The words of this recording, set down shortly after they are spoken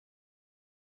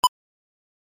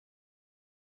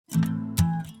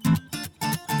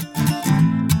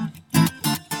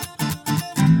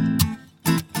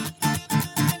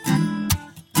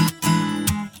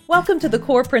Welcome to the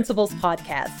Core Principles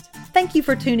Podcast. Thank you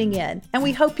for tuning in, and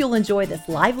we hope you'll enjoy this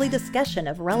lively discussion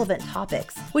of relevant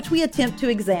topics, which we attempt to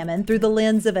examine through the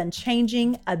lens of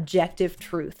unchanging, objective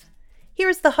truth.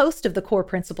 Here's the host of the Core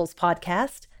Principles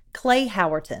Podcast, Clay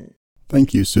Howerton.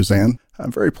 Thank you, Suzanne.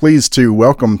 I'm very pleased to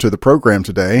welcome to the program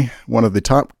today one of the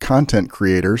top content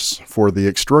creators for the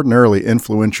extraordinarily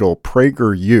influential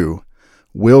PragerU,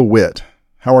 Will Witt.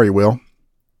 How are you, Will?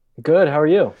 Good. How are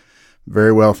you?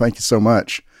 Very well. Thank you so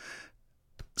much.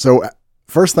 So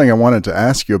first thing I wanted to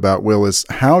ask you about, Will, is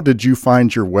how did you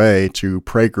find your way to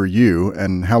PragerU,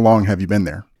 and how long have you been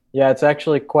there? Yeah, it's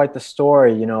actually quite the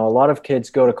story. You know, a lot of kids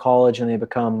go to college and they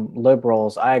become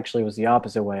liberals. I actually was the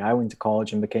opposite way. I went to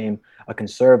college and became a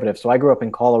conservative. So I grew up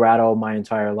in Colorado my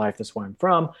entire life. That's where I'm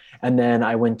from. And then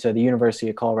I went to the University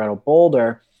of Colorado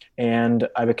Boulder, and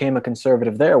I became a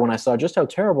conservative there when I saw just how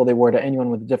terrible they were to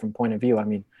anyone with a different point of view. I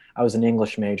mean, I was an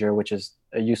English major, which is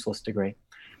a useless degree.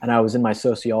 And I was in my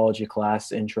sociology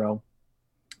class intro,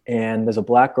 and there's a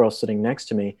black girl sitting next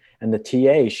to me, and the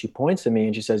TA, she points at me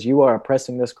and she says, "You are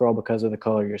oppressing this girl because of the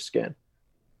color of your skin."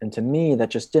 And to me,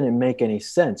 that just didn't make any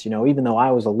sense. You know, even though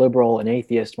I was a liberal and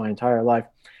atheist my entire life,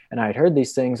 and I had heard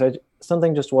these things,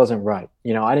 something just wasn't right.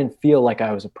 You know, I didn't feel like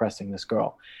I was oppressing this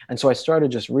girl. And so I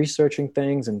started just researching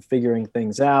things and figuring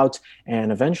things out.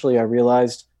 And eventually I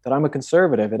realized that I'm a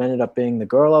conservative. It ended up being the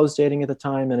girl I was dating at the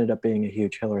time, ended up being a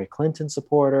huge Hillary Clinton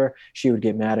supporter. She would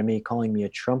get mad at me, calling me a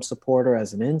Trump supporter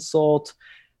as an insult.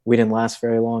 We didn't last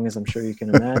very long, as I'm sure you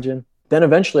can imagine. Then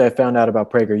eventually I found out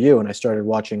about PragerU, and I started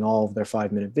watching all of their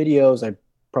 5-minute videos. I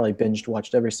probably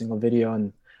watched every single video.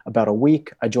 In about a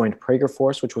week, I joined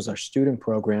PragerForce, which was our student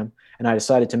program, and I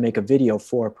decided to make a video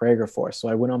for PragerForce. So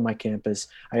I went on my campus.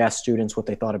 I asked students what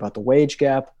they thought about the wage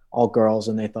gap, all girls,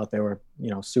 and they thought they were,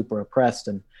 super oppressed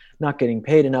and not getting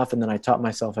paid enough. And then I taught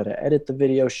myself how to edit the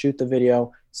video, shoot the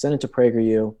video, send it to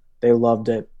PragerU. They loved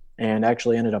it and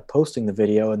actually ended up posting the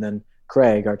video. And then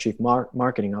Craig, our chief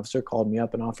marketing officer, called me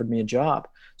up and offered me a job.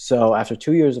 So after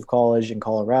 2 years of college in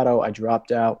Colorado, I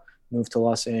dropped out, moved to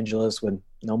Los Angeles with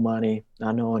no money,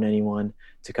 not knowing anyone,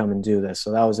 to come and do this.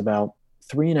 So that was about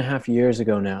 3.5 years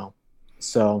ago now.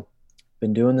 So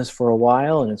been doing this for a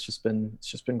while, and it's just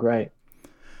been great.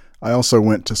 I also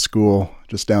went to school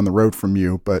just down the road from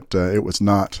you, but it was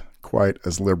not quite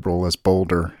as liberal as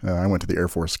Boulder. I went to the Air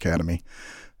Force Academy.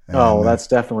 And, that's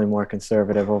definitely more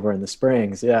conservative over in the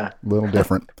Springs. Yeah. A little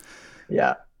different.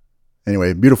 Yeah.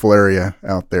 Anyway, beautiful area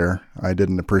out there. I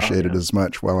didn't appreciate it as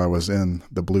much while I was in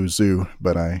the Blue Zoo,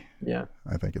 but I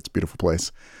think it's a beautiful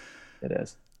place. It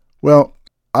is. Well,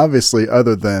 obviously,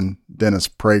 other than Dennis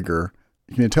Prager,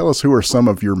 can you tell us who are some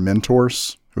of your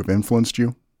mentors who have influenced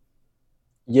you?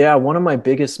 Yeah, one of my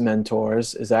biggest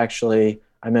mentors is actually,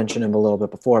 I mentioned him a little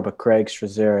bit before, but Craig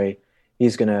Strazzeri.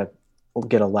 He's going to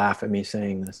get a laugh at me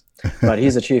saying this, but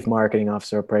he's the chief marketing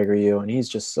officer of PragerU, and he's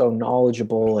just so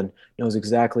knowledgeable and knows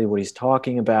exactly what he's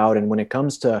talking about. And when it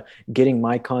comes to getting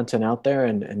my content out there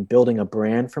and building a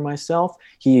brand for myself,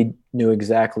 he knew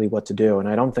exactly what to do. And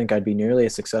I don't think I'd be nearly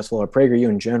as successful, or PragerU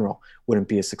in general wouldn't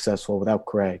be as successful without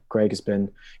Craig. Craig has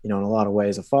been, in a lot of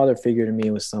ways, a father figure to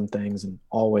me with some things and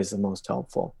always the most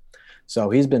helpful. So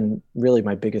he's been really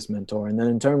my biggest mentor. And then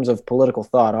in terms of political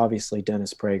thought, obviously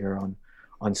Dennis Prager on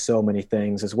so many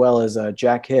things, as well as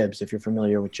Jack Hibbs, if you're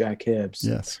familiar with Jack Hibbs.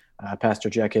 Yes. Pastor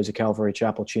Jack Hibbs at Calvary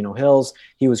Chapel, Chino Hills.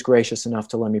 He was gracious enough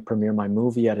to let me premiere my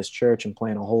movie at his church and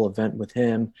plan a whole event with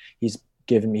him.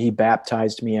 He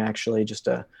baptized me actually just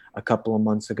a couple of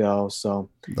months ago. So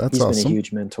That's he's awesome. been a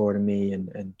huge mentor to me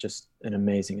and just an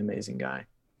amazing, amazing guy.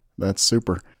 That's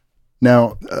super.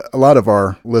 Now, a lot of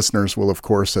our listeners will, of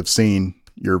course, have seen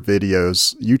your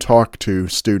videos. You talk to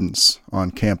students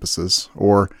on campuses,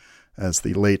 or as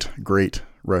the late, great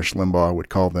Rush Limbaugh would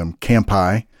call them,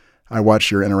 campi. I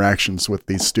watch your interactions with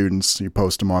these students. You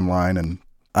post them online, and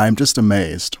I'm just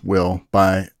amazed, Will,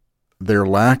 by their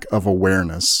lack of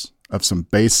awareness of some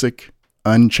basic,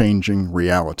 unchanging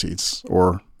realities,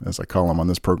 or as I call them on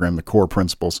this program, the core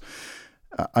principles.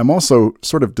 I'm also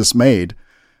sort of dismayed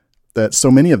that so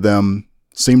many of them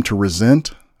seem to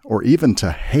resent or even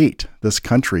to hate this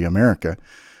country, America.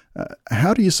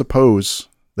 How do you suppose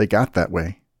they got that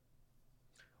way?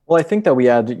 Well, I think that we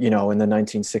had, in the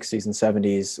 1960s and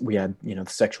 70s, we had, the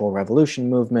sexual revolution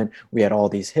movement. We had all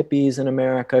these hippies in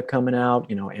America coming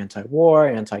out, anti-war,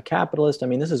 anti-capitalist. I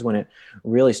mean, this is when it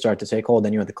really started to take hold.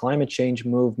 Then you had the climate change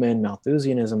movement,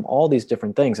 Malthusianism, all these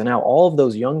different things. And now all of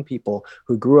those young people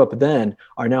who grew up then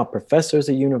are now professors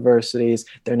at universities.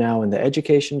 They're now in the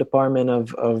education department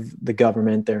of the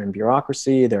government. They're in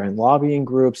bureaucracy. They're in lobbying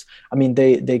groups. I mean,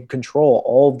 they control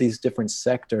all of these different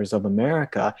sectors of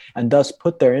America, and thus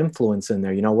put their influence in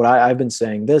there. You know, what I've been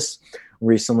saying this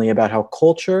recently about how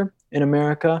culture in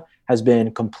America has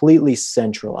been completely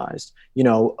centralized. You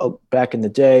know, back in the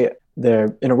day,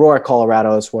 there in Aurora,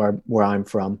 Colorado is where I'm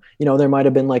from. You know, there might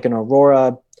have been like an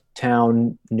Aurora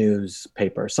town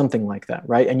newspaper, something like that,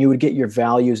 right? And you would get your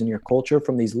values and your culture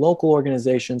from these local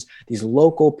organizations, these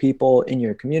local people in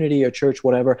your community or church,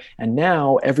 whatever. And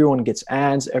now everyone gets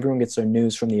ads, everyone gets their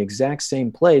news from the exact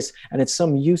same place. And it's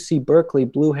some UC Berkeley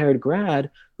blue-haired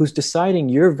grad who's deciding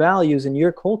your values and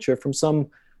your culture from some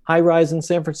high rise in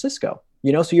San Francisco.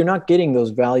 You know, so you're not getting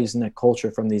those values and that culture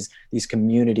from these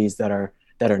communities that are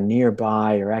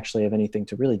nearby or actually have anything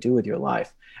to really do with your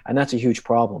life. And that's a huge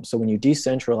problem. So when you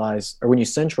decentralize, or when you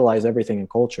centralize everything in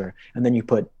culture, and then you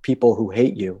put people who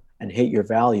hate you and hate your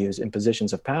values in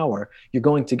positions of power, you're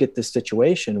going to get this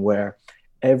situation where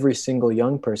every single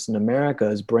young person in America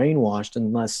is brainwashed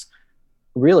unless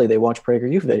really they watch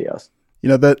PragerU videos. You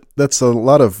know, that's a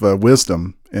lot of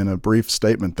wisdom in a brief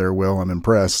statement there, Will. I'm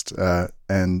impressed.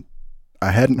 And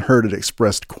I hadn't heard it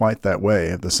expressed quite that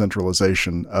way, the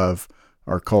centralization of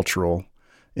our cultural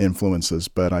influences,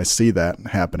 but I see that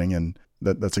happening, and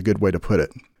that's a good way to put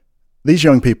it. These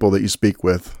young people that you speak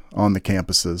with on the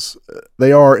campuses,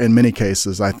 they are in many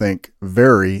cases, I think,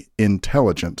 very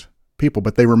intelligent people,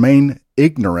 but they remain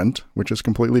ignorant, which is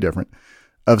completely different,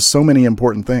 of so many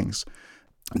important things.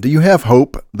 Do you have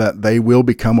hope that they will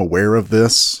become aware of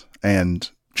this and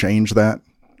change that?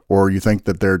 Or you think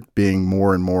that they're being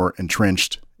more and more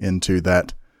entrenched into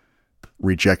that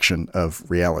rejection of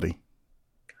reality?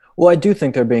 Well, I do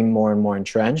think they're being more and more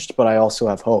entrenched, but I also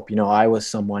have hope. You know, I was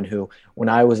someone who, when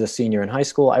I was a senior in high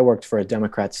school, I worked for a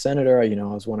Democrat senator. You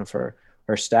know, I was one of her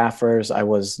staffers. I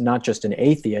was not just an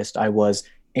atheist, I was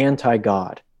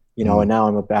anti-God. You know, and now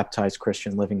I'm a baptized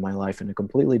Christian living my life in a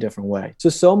completely different way.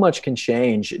 So much can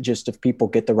change just if people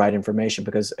get the right information,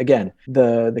 because again,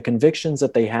 the convictions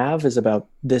that they have is about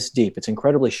this deep. It's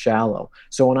incredibly shallow.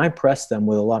 So when I press them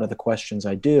with a lot of the questions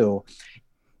I do,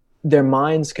 their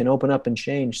minds can open up and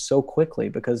change so quickly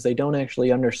because they don't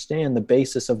actually understand the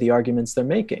basis of the arguments they're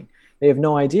making. They have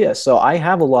no idea. So I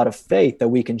have a lot of faith that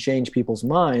we can change people's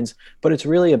minds, but it's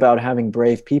really about having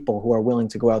brave people who are willing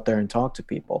to go out there and talk to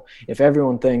people. If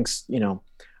everyone thinks, you know,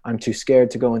 I'm too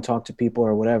scared to go and talk to people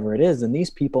or whatever it is, then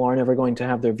these people are never going to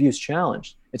have their views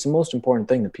challenged. It's the most important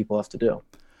thing that people have to do.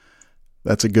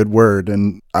 That's a good word,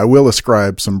 and I will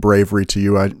ascribe some bravery to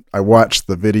you. I watched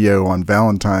the video on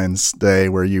Valentine's Day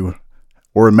where you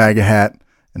wore a MAGA hat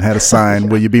and had a sign,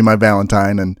 "Will you be my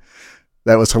Valentine?" And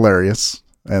that was hilarious.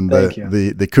 And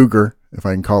the cougar, if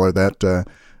I can call her that,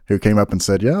 who came up and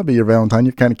said, "Yeah, I'll be your Valentine.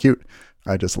 You're kind of cute."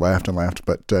 I just laughed and laughed,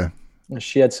 but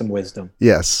she had some wisdom.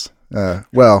 Yes.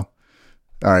 Well,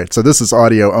 all right. So this is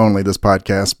audio only, this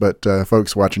podcast, but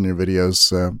folks watching your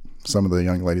videos, some of the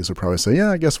young ladies will probably say,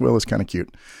 "Yeah, I guess Will is kind of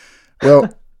cute."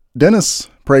 Well, Dennis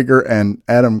Prager and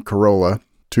Adam Carolla,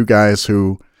 two guys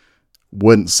who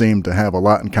wouldn't seem to have a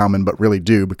lot in common, but really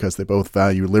do because they both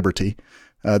value liberty.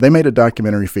 They made a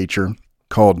documentary feature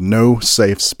called No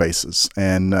Safe Spaces,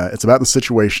 and it's about the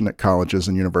situation at colleges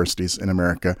and universities in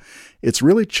America. It's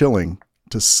really chilling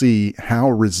to see how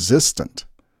resistant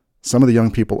some of the young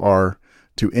people are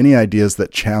to any ideas that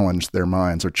challenge their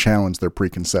minds or challenge their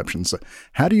preconceptions. So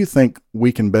how do you think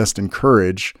we can best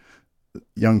encourage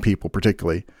young people,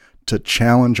 particularly, to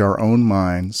challenge our own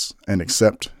minds and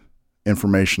accept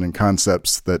information and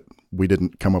concepts that we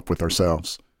didn't come up with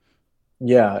ourselves?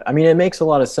 Yeah, I mean, it makes a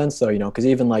lot of sense though, you know, because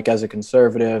even like as a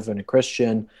conservative and a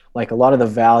Christian, like a lot of the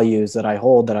values that I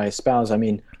hold, that I espouse, I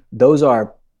mean, those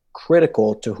are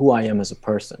critical to who I am as a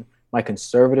person. My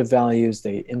conservative values,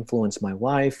 they influence my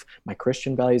life. My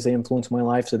Christian values, they influence my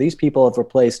life. So these people have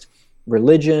replaced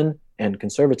religion and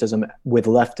conservatism with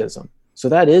leftism. So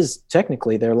that is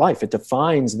technically their life. It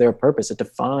defines their purpose. It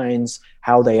defines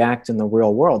how they act in the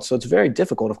real world. So it's very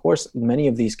difficult. Of course, many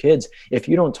of these kids, if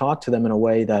you don't talk to them in a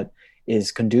way that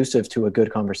is conducive to a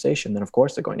good conversation, then of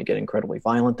course they're going to get incredibly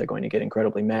violent. They're going to get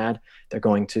incredibly mad. They're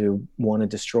going to want to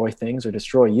destroy things or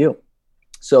destroy you.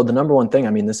 So the number one thing, I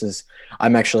mean,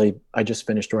 I just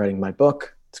finished writing my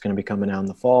book. It's going to be coming out in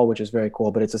the fall, which is very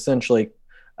cool, but it's essentially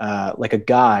like a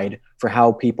guide for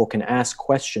how people can ask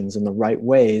questions in the right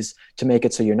ways to make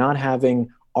it so you're not having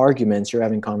arguments, you're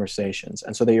having conversations.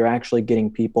 And so that you're actually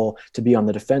getting people to be on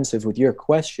the defensive with your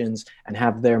questions and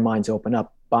have their minds open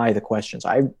up by the questions.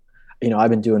 I've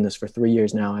been doing this for 3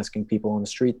 years now, asking people on the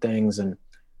street things, and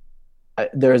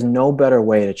there is no better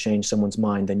way to change someone's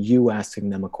mind than you asking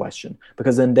them a question,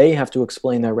 because then they have to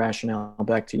explain their rationale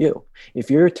back to you.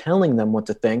 If you're telling them what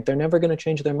to think, they're never going to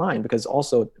change their mind, because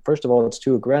also, first of all, it's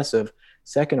too aggressive.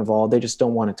 Second of all, they just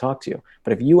don't want to talk to you.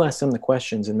 But if you ask them the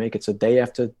questions and make it so they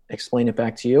have to explain it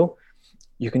back to you,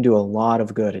 you can do a lot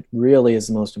of good. It really is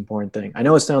the most important thing. I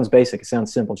know it sounds basic. It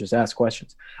sounds simple. Just ask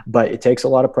questions. But it takes a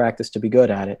lot of practice to be good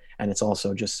at it. And it's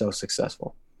also just so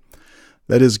successful.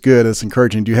 That is good. It's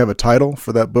encouraging. Do you have a title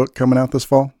for that book coming out this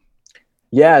fall?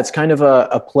 Yeah, it's kind of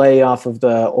a play off of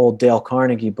the old Dale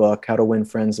Carnegie book, How to Win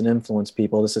Friends and Influence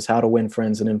People. This is How to Win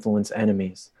Friends and Influence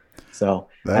Enemies. So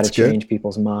That's how to change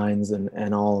people's minds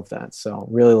and all of that. So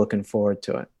really looking forward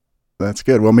to it. That's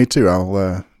good. Well, me too.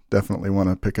 I'll definitely want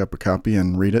to pick up a copy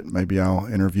and read it. Maybe I'll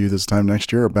interview this time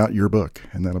next year about your book,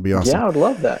 and that'll be awesome. Yeah, I would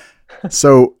love that.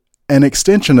 So an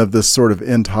extension of this sort of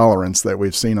intolerance that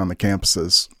we've seen on the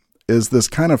campuses is this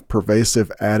kind of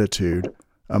pervasive attitude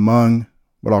among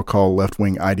what I'll call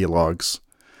left-wing ideologues,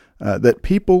 that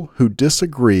people who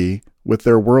disagree with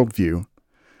their worldview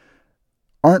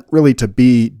aren't really to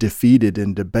be defeated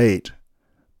in debate,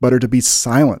 but are to be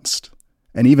silenced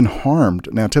and even harmed.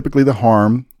 Now, typically the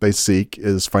harm they seek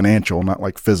is financial, not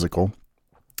like physical,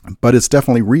 but it's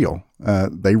definitely real.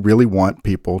 They really want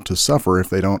people to suffer if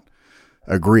they don't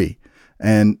agree.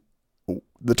 And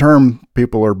the term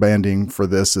people are bandying for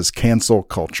this is cancel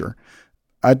culture.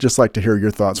 I'd just like to hear your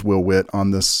thoughts, Will Witt,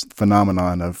 on this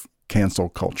phenomenon of cancel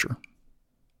culture.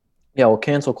 Yeah, well,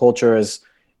 cancel culture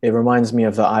it reminds me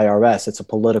of the IRS. It's a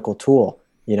political tool,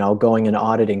 going and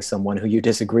auditing someone who you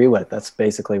disagree with. That's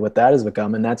basically what that has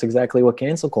become. And that's exactly what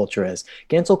cancel culture is.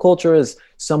 Cancel culture is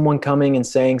someone coming and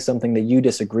saying something that you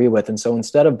disagree with. And so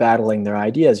instead of battling their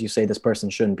ideas, you say this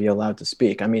person shouldn't be allowed to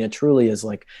speak. I mean, it truly is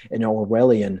like an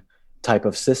Orwellian type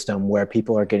of system where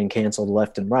people are getting canceled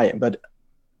left and right. But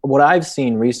what I've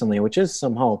seen recently, which is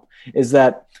some hope, is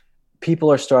that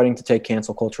people are starting to take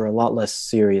cancel culture a lot less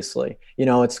seriously.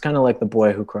 It's kind of like the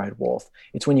boy who cried wolf.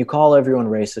 It's when you call everyone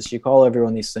racist, you call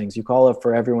everyone these things, you call it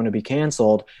for everyone to be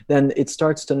canceled, then it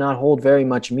starts to not hold very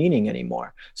much meaning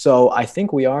anymore. So I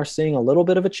think we are seeing a little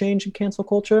bit of a change in cancel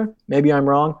culture. Maybe I'm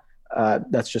wrong.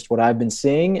 That's just what I've been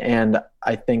seeing. And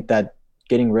I think that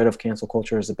getting rid of cancel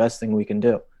culture is the best thing we can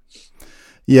do.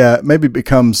 Yeah, it maybe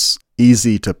becomes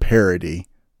easy to parody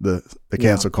the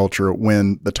cancel culture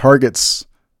when the targets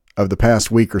of the past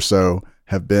week or so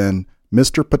have been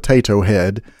Mr. Potato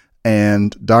Head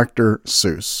and Dr.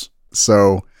 Seuss.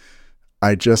 So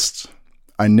I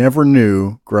never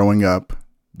knew growing up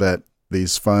that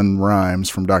these fun rhymes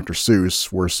from Dr.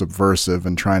 Seuss were subversive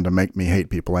and trying to make me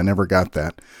hate people. I never got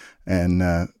that.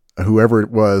 And whoever it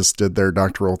was did their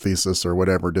doctoral thesis or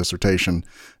whatever dissertation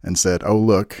and said, oh,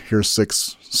 look, here's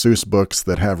 6 Seuss books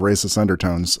that have racist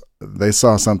undertones. They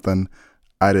saw something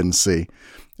I didn't see.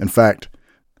 In fact,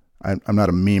 I'm not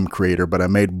a meme creator, but I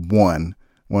made one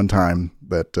time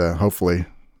that hopefully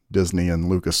Disney and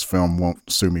Lucasfilm won't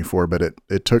sue me for, but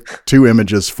it took 2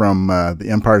 images from The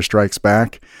Empire Strikes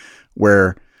Back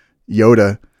where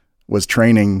Yoda was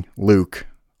training Luke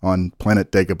on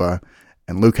planet Dagobah,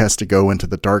 and Luke has to go into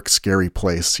the dark, scary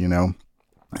place,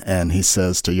 and he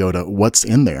says to Yoda, what's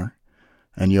in there?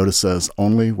 And Yoda says,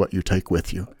 only what you take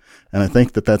with you. And I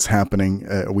think that that's happening.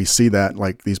 We see that,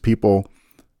 like, these people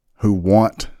who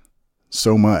want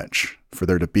so much for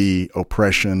there to be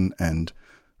oppression and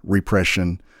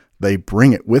repression, they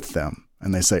bring it with them.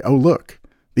 And they say, oh, look,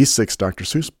 these 6 Dr.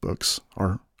 Seuss books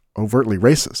are overtly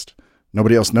racist.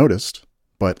 Nobody else noticed,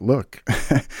 but look.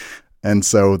 And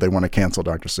so they want to cancel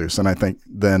Dr. Seuss. And I think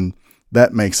then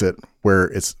that makes it where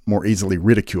it's more easily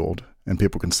ridiculed and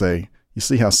people can say, you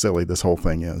see how silly this whole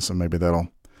thing is. And maybe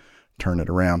that'll turn it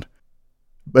around.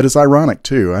 But it's ironic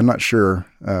too. I'm not sure,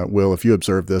 Will, if you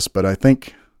observed this, but I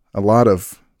think a lot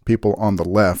of people on the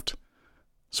left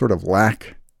sort of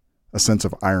lack a sense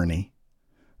of irony.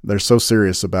 They're so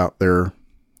serious about their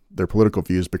political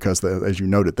views because, as you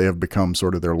noted, they have become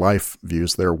sort of their life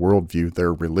views, their worldview,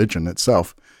 their religion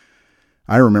itself.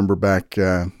 I remember back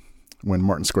when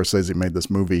Martin Scorsese made this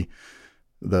movie,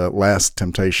 The Last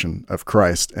Temptation of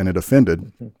Christ, and it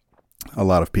offended a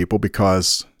lot of people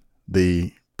because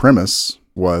the premise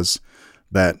was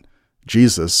that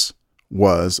Jesus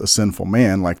was a sinful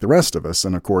man like the rest of us.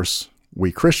 And of course,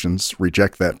 we Christians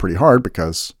reject that pretty hard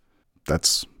because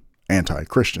that's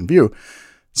anti-Christian view.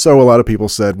 So a lot of people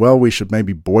said, well, we should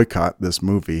maybe boycott this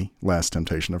movie, Last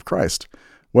Temptation of Christ.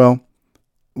 Well,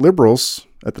 liberals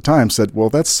at the time said, well,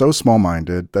 that's so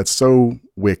small-minded, that's so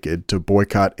wicked to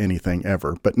boycott anything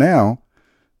ever. But now,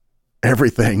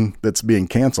 everything that's being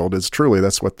canceled is truly,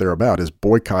 that's what they're about, is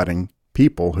boycotting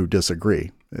people who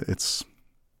disagree. It's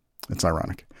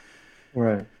ironic.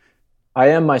 Right. I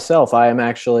am myself. I'm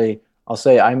actually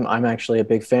a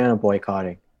big fan of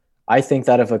boycotting. I think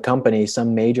that if a company,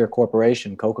 some major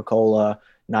corporation, Coca-Cola,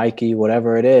 Nike,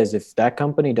 whatever it is, if that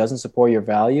company doesn't support your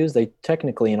values, they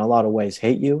technically in a lot of ways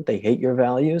hate you. They hate your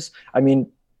values. I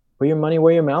mean, put your money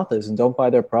where your mouth is and don't buy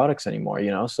their products anymore,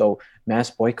 So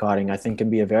mass boycotting, I think, can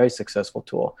be a very successful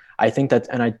tool. I think that,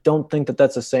 and I don't think that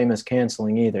that's the same as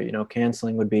canceling either.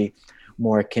 Canceling would be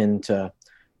more akin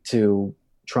to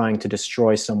trying to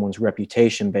destroy someone's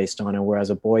reputation based on it, whereas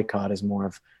a boycott is more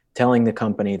of telling the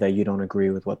company that you don't agree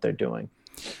with what they're doing.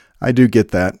 I do get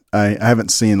that. I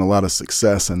haven't seen a lot of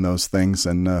success in those things.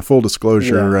 And full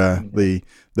disclosure, the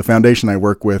foundation I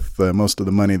work with, most of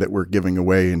the money that we're giving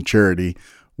away in charity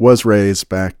was raised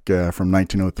back from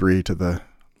 1903 to the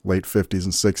late 50s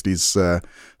and 60s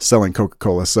selling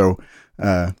Coca-Cola. So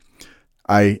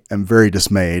I am very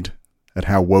dismayed at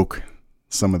how woke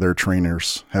some of their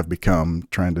trainers have become,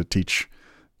 trying to teach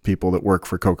people that work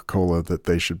for Coca-Cola that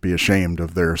they should be ashamed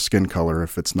of their skin color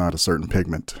if it's not a certain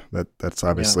pigment. That's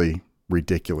obviously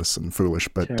ridiculous and foolish.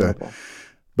 But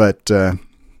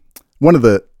one of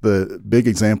the big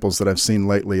examples that I've seen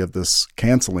lately of this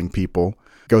canceling people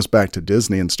goes back to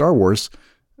Disney and Star Wars.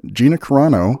 Gina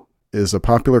Carano is a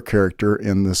popular character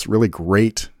in this really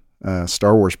great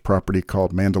Star Wars property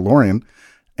called Mandalorian.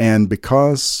 And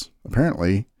because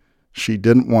apparently she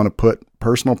didn't want to put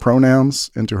personal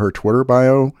pronouns into her Twitter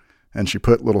bio, and she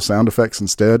put little sound effects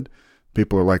instead,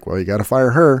 people are like, well, you got to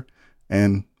fire her.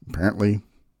 And apparently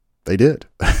they did.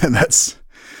 That's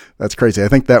crazy. I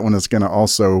think that one is going to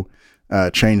also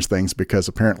change things, because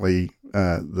apparently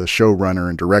the showrunner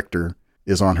and director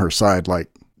is on her side. Like,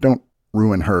 don't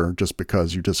ruin her just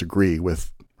because you disagree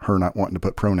with her not wanting to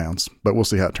put pronouns. But we'll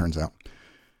see how it turns out.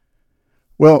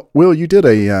 Well, Will, you did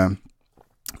a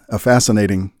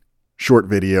fascinating short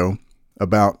video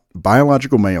about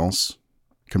biological males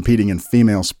competing in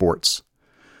female sports.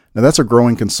 Now, that's a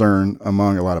growing concern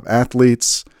among a lot of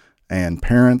athletes and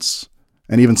parents,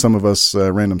 and even some of us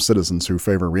random citizens who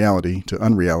favor reality to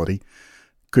unreality.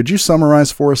 Could you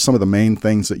summarize for us some of the main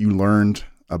things that you learned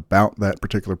about that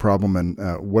particular problem, and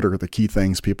what are the key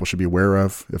things people should be aware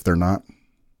of if they're not?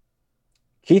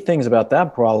 Key things about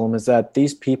that problem is that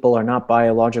these people are not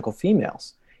biological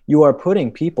females. You are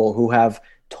putting people who have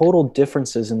total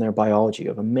differences in their biology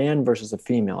of a man versus a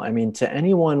female. I mean, to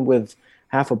anyone with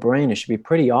half a brain, it should be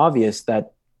pretty obvious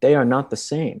that they are not the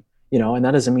same, and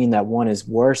that doesn't mean that one is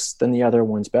worse than the other,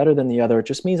 one's better than the other. It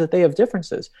just means that they have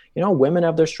differences. Women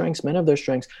have their strengths, men have their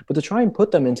strengths, but to try and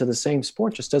put them into the same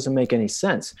sport just doesn't make any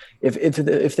sense.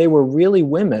 If they were really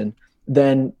women,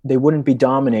 then they wouldn't be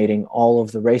dominating all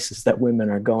of the races that women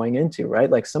are going into, right?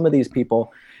 Like some of these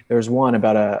people, there's one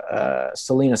about a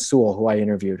Selena Sewell who I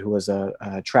interviewed, who was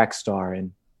a track star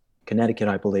in Connecticut,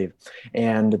 I believe.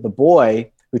 And the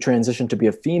boy who transitioned to be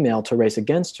a female to race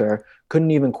against her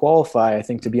couldn't even qualify, I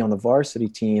think, to be on the varsity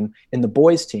team in the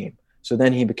boys' team. So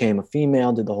then he became a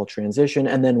female, did the whole transition,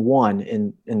 and then won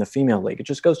in the female league. It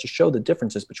just goes to show the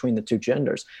differences between the two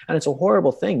genders. And it's a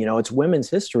horrible thing. It's Women's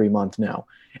History Month now.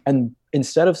 And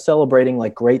instead of celebrating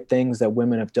like great things that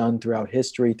women have done throughout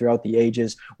history, throughout the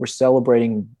ages, we're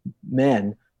celebrating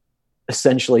men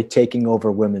essentially taking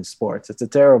over women's sports. It's a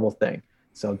terrible thing.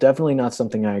 So definitely not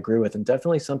something I agree with, and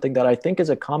definitely something that I think is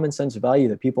a common sense value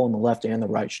that people on the left and the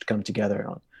right should come together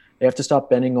on. They have to stop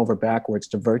bending over backwards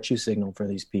to virtue signal for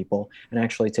these people and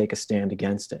actually take a stand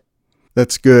against it.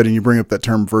 That's good. And you bring up that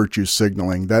term virtue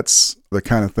signaling. That's the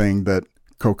kind of thing that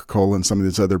Coca-Cola and some of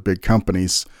these other big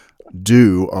companies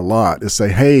do a lot, is say,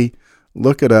 hey,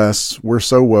 look at us. We're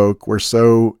so woke. We're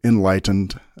so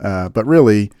enlightened. But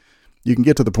really, you can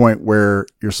get to the point where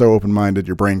you're so open-minded,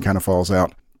 your brain kind of falls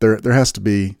out. There has to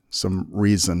be some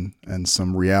reason and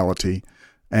some reality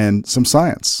and some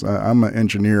science. I'm an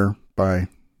engineer by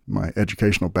my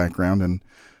educational background, and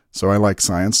so I like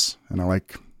science, and I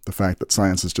like the fact that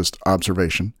science is just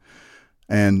observation.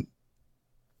 And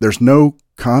there's no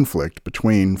conflict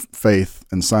between faith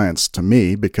and science to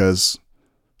me, because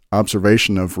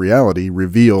observation of reality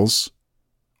reveals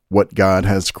what God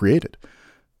has created.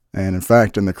 And in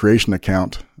fact, in the creation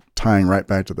account, tying right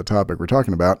back to the topic we're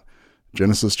talking about,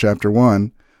 Genesis chapter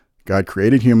 1, God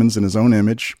created humans in his own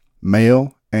image,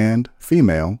 male and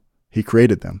female, he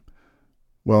created them.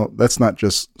 Well, that's not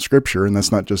just scripture, and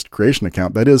that's not just creation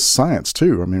account. That is science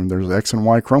too. I mean, there's X and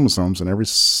Y chromosomes in every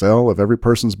cell of every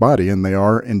person's body, and they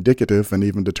are indicative and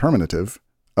even determinative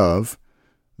of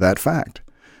that fact.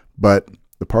 But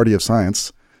the party of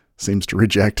science seems to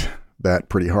reject that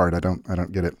pretty hard. I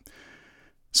don't get it.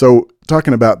 So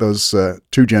talking about those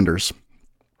two genders,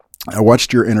 I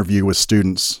watched your interview with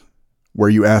students where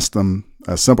you asked them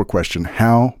a simple question: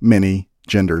 how many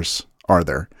genders are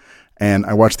there? And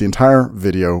I watched the entire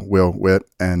video, Will Witt,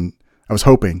 and I was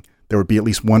hoping there would be at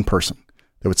least one person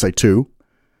that would say two,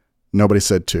 nobody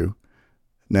said two.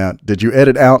 Now, did you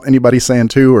edit out anybody saying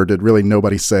two, or did really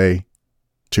nobody say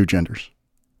two genders?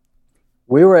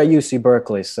 We were at UC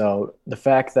Berkeley, so the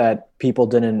fact that people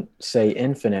didn't say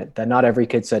infinite, that not every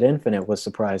kid said infinite, was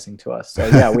surprising to us. So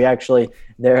yeah, we actually,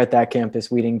 there at that campus,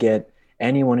 we didn't get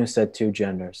anyone who said two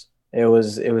genders. It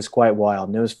was quite wild.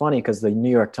 And it was funny because the New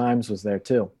York Times was there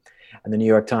too. And the New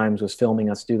York Times was filming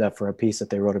us do that for a piece that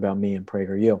they wrote about me and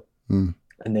PragerU. And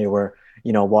they were,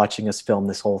 watching us film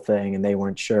this whole thing, and they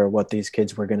weren't sure what these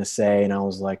kids were going to say. And I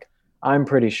was like, I'm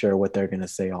pretty sure what they're going to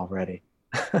say already.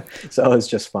 So it's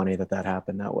just funny that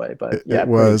happened that way. But yeah, it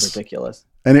was ridiculous.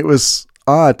 And it was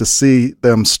odd to see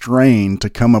them strain to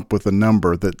come up with a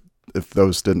number that, if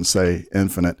those didn't say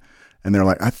infinite, and they're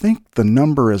like, I think the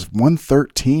number is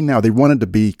 113 now. They wanted to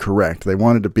be correct. They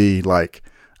wanted to be like,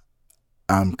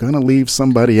 I'm going to leave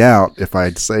somebody out if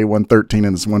I say 113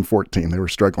 and it's 114. They were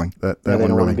struggling. That they one don't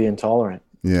really, want to be intolerant.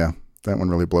 Yeah, that one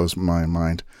really blows my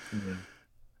mind. Yeah.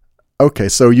 Okay,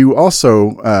 so you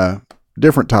also,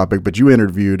 different topic, but you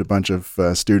interviewed a bunch of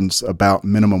students about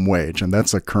minimum wage, and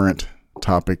that's a current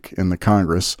topic in the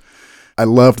Congress. I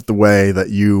loved the way that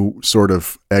you sort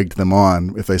of egged them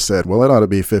on. If they said, well, it ought to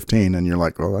be 15, and you're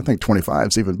like, well, I think 25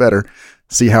 is even better.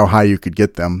 See how high you could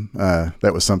get them.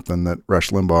 That was something that Rush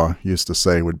Limbaugh used to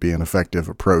say would be an effective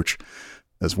approach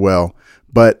as well.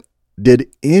 But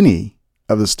did any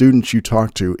of the students you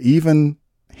talked to even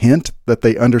hint that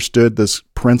they understood this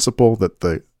principle that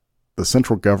the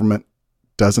central government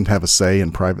doesn't have a say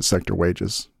in private sector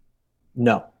wages?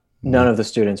 No, none of the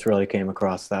students really came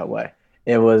across that way.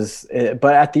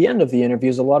 But at the end of the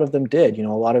interviews, a lot of them did. A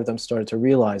lot of them started to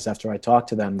realize after I talked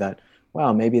to them that,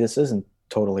 wow, maybe this isn't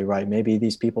totally right. Maybe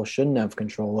these people shouldn't have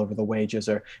control over the wages,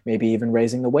 or maybe even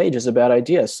raising the wage is a bad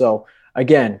idea. So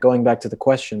again, going back to the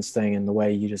questions thing and the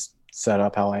way you just set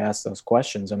up how I asked those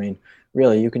questions, I mean,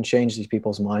 really, you can change these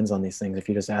people's minds on these things if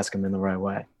you just ask them in the right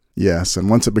way. Yes, and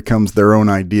once it becomes their own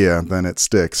idea, then it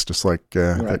sticks, just like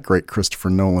that great Christopher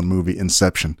Nolan movie,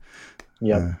 Inception.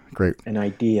 Yep. Great. An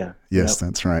idea. Yes,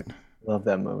 that's right. Love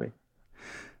that movie.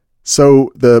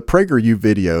 So the PragerU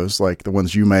videos, like the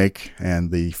ones you make, and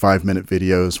the 5-minute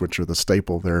videos, which are the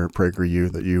staple there at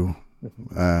PragerU that you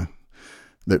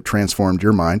that transformed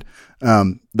your mind,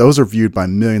 those are viewed by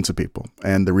millions of people.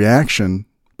 And the reaction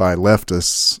by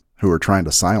leftists who are trying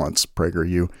to silence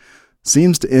PragerU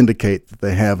seems to indicate that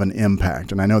they have an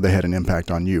impact. And I know they had an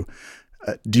impact on you.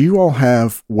 Do you all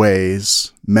have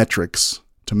ways, metrics,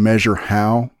 to measure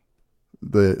how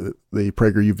the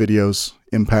PragerU videos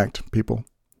impact people?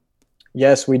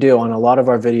 Yes, we do. On a lot of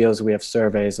our videos, we have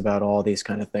surveys about all these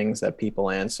kind of things that people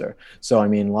answer. So, I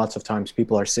mean, lots of times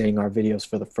people are seeing our videos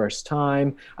for the first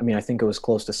time. I mean, I think it was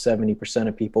close to 70%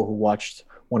 of people who watched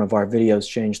one of our videos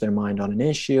change their mind on an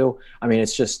issue. I mean,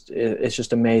 it's just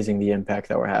amazing the impact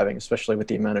that we're having, especially with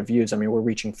the amount of views. I mean, we're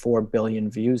reaching 4 billion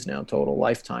views now total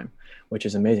lifetime, which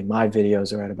is amazing. My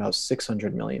videos are at about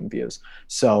 600 million views.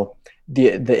 So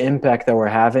the impact that we're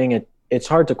having, it's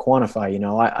hard to quantify.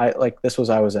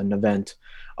 I was at an event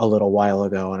a little while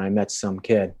ago, and I met some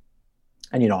kid,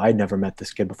 and I'd never met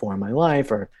this kid before in my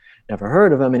life or never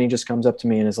heard of him, and he just comes up to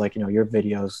me and is like, your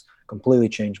videos completely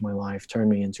changed my life, turned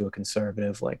me into a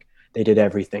conservative. Like, they did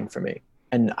everything for me.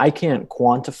 And I can't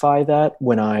quantify that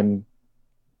when I'm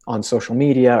on social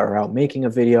media or out making a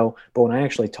video, but when I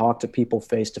actually talk to people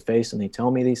face to face and they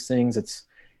tell me these things,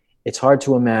 it's hard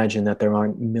to imagine that there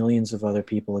aren't millions of other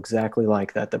people exactly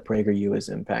like that PragerU is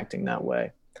impacting that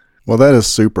way. Well, that is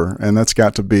super, and that's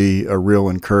got to be a real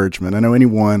encouragement. I know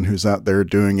anyone who's out there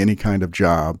doing any kind of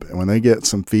job, and when they get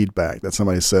some feedback that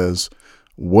somebody says,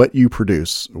 what you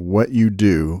produce, what you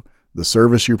do, the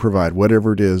service you provide,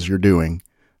 whatever it is you're doing,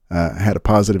 had a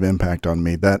positive impact on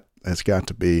me, that has got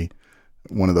to be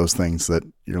one of those things that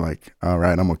you're like, all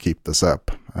right, I'm going to keep this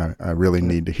up. I really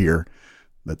need to hear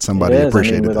that somebody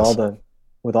appreciated this.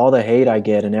 With all the hate I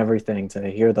get and everything, to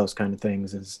hear those kind of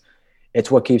things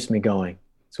it's what keeps me going.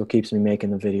 It's what keeps me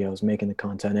making the videos, making the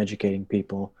content, educating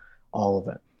people, all of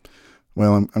it.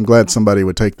 Well, I'm glad somebody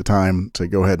would take the time to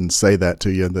go ahead and say that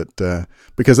to you, that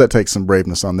because that takes some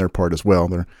braveness on their part as well.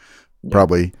 They're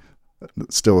probably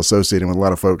still associating with a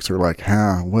lot of folks who are like,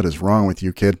 what is wrong with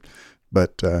you, kid?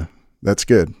 But that's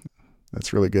good.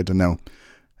 That's really good to know.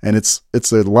 And it's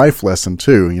a life lesson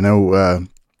too,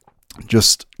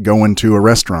 just going to a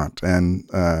restaurant and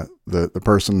the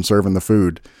person serving the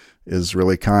food is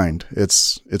really kind.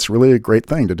 It's really a great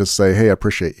thing to just say, hey, I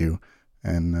appreciate you.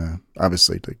 And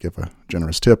obviously to give a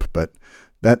generous tip, but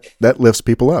that lifts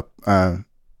people up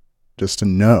just to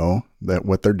know that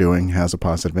what they're doing has a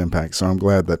positive impact. So I'm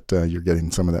glad that you're getting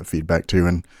some of that feedback too,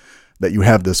 and that you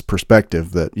have this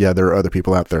perspective that, there are other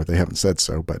people out there. They haven't said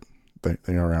so, but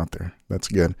they are out there. That's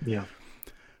good. Yeah.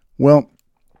 Well,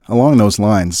 along those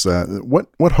lines,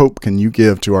 what hope can you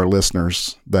give to our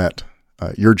listeners that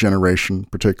your generation,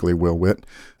 particularly Will Witt,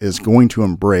 is going to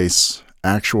embrace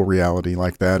actual reality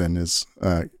like that and is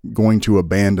going to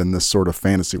abandon this sort of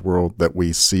fantasy world that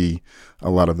we see a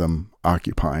lot of them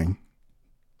occupying?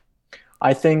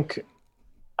 I think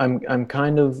I'm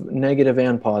kind of negative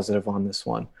and positive on this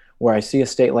one, where I see a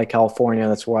state like California,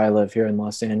 that's where I live here in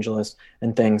Los Angeles,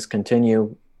 and things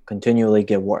continually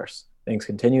get worse. Things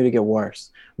continue to get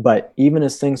worse. But even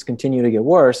as things continue to get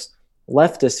worse,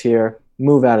 leftists here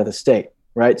move out of the state,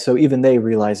 right? So even they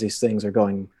realize these things are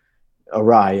going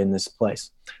awry in this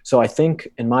place. So I think,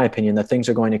 in my opinion, that things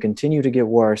are going to continue to get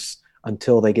worse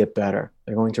until they get better.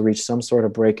 They're going to reach some sort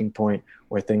of breaking point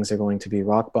where things are going to be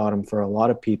rock bottom for a lot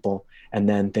of people, and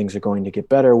then things are going to get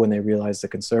better when they realize the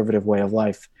conservative way of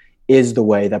life is the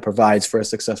way that provides for a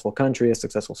successful country, a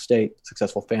successful state,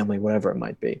 successful family, whatever it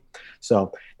might be.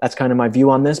 So that's kind of my view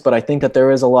on this, but I think that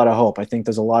there is a lot of hope. I think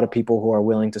there's a lot of people who are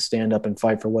willing to stand up and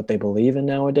fight for what they believe in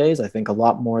nowadays. I think a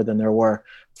lot more than there were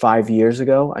 5 years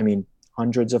ago. I mean,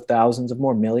 hundreds of thousands of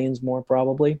more, millions more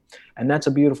probably. And that's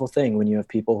a beautiful thing when you have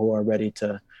people who are ready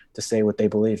to say what they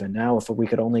believe in. Now, if we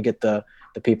could only get the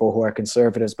people who are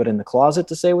conservatives but in the closet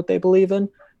to say what they believe in,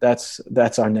 that's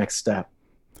our next step.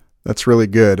 That's really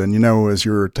good. And, as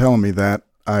you were telling me that,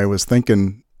 I was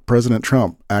thinking President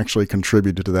Trump actually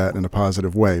contributed to that in a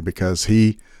positive way because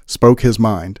he spoke his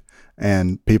mind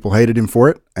and people hated him for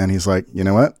it. And he's like, you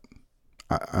know what?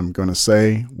 I'm going to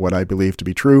say what I believe to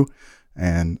be true.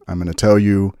 And I'm going to tell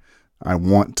you, I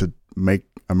want to make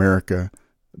America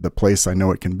the place I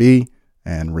know it can be,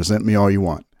 and resent me all you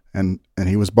want. And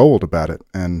he was bold about it.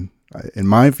 And in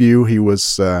my view, he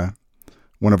was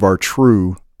one of our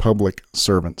true public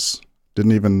servants.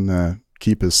 Didn't even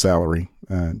keep his salary,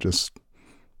 just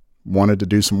wanted to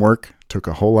do some work, took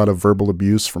a whole lot of verbal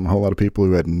abuse from a whole lot of people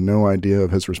who had no idea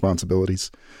of his responsibilities.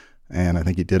 And I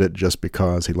think he did it just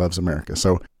because he loves America.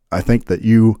 So I think that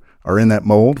you are in that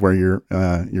mold where you're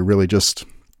really just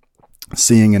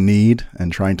seeing a need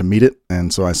and trying to meet it.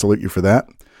 And so I salute you for that.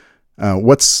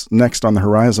 What's next on the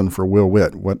horizon for Will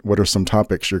Witt? What are some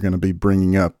topics you're going to be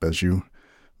bringing up as you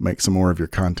make some more of your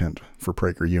content for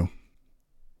PragerU?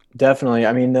 Definitely.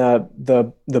 I mean,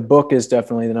 the book is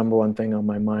definitely the number one thing on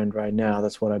my mind right now.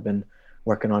 That's what I've been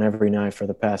working on every night for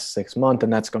the past 6 months,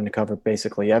 and that's going to cover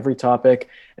basically every topic.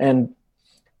 And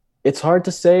it's hard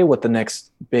to say what the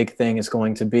next big thing is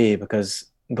going to be because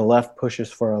the left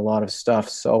pushes for a lot of stuff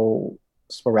so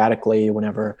sporadically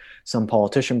whenever some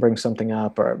politician brings something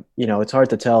up, or, it's hard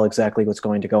to tell exactly what's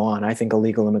going to go on. I think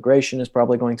illegal immigration is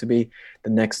probably going to be the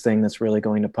next thing that's really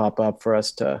going to pop up for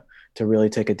us to really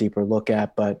take a deeper look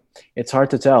at, but it's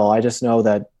hard to tell. I just know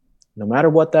that no matter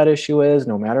what that issue is,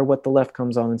 no matter what the left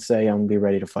comes on and say, I'm going to be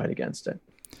ready to fight against it.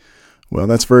 Well,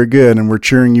 that's very good, and we're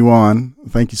cheering you on.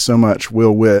 Thank you so much,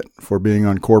 Will Witt, for being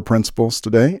on Core Principles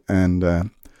today,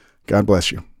 and God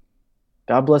bless you.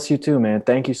 God bless you too, man.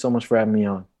 Thank you so much for having me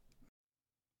on.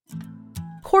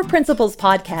 Core Principles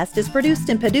Podcast is produced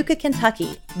in Paducah,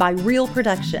 Kentucky by Real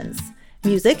Productions.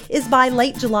 Music is by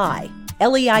Late July,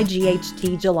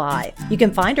 Leight July. You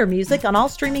can find our music on all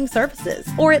streaming services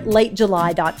or at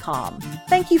latejuly.com.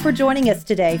 Thank you for joining us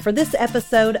today for this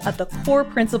episode of the Core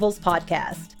Principles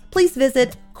Podcast. Please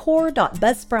visit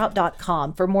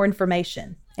core.buzzsprout.com for more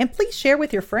information, and please share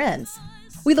with your friends.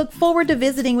 We look forward to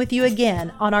visiting with you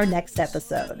again on our next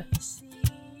episode.